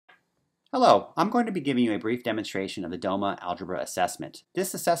Hello, I'm going to be giving you a brief demonstration of the Doma Algebra assessment.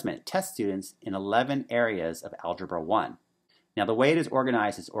 This assessment tests students in 11 areas of Algebra 1. Now the way it is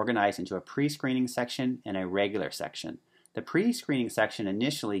organized into a pre-screening section and a regular section. The pre-screening section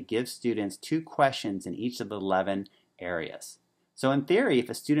initially gives students 2 questions in each of the 11 areas. So in theory, if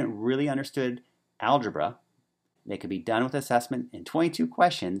a student really understood algebra, they could be done with assessment in 22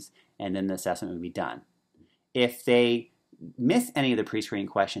 questions and then the assessment would be done. If they miss any of the pre-screening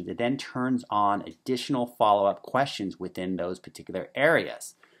questions, it then turns on additional follow-up questions within those particular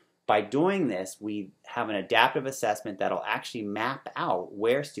areas. By doing this, we have an adaptive assessment that'll actually map out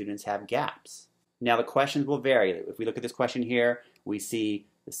where students have gaps. Now the questions will vary. If we look at this question here, we see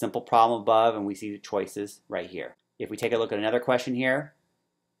the simple problem above and we see the choices right here. If we take a look at another question here,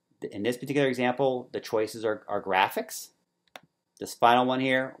 in this particular example, the choices are graphics. This final one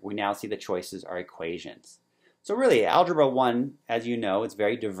here, we now see the choices are equations. So really, Algebra 1, as you know, is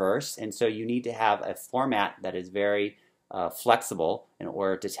very diverse, and so you need to have a format that is very flexible in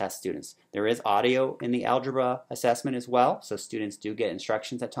order to test students. There is audio in the algebra assessment as well, so students do get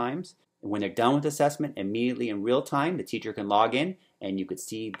instructions at times. And when they're done with assessment, immediately in real time, the teacher can log in and you could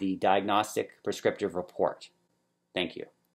see the diagnostic prescriptive report. Thank you.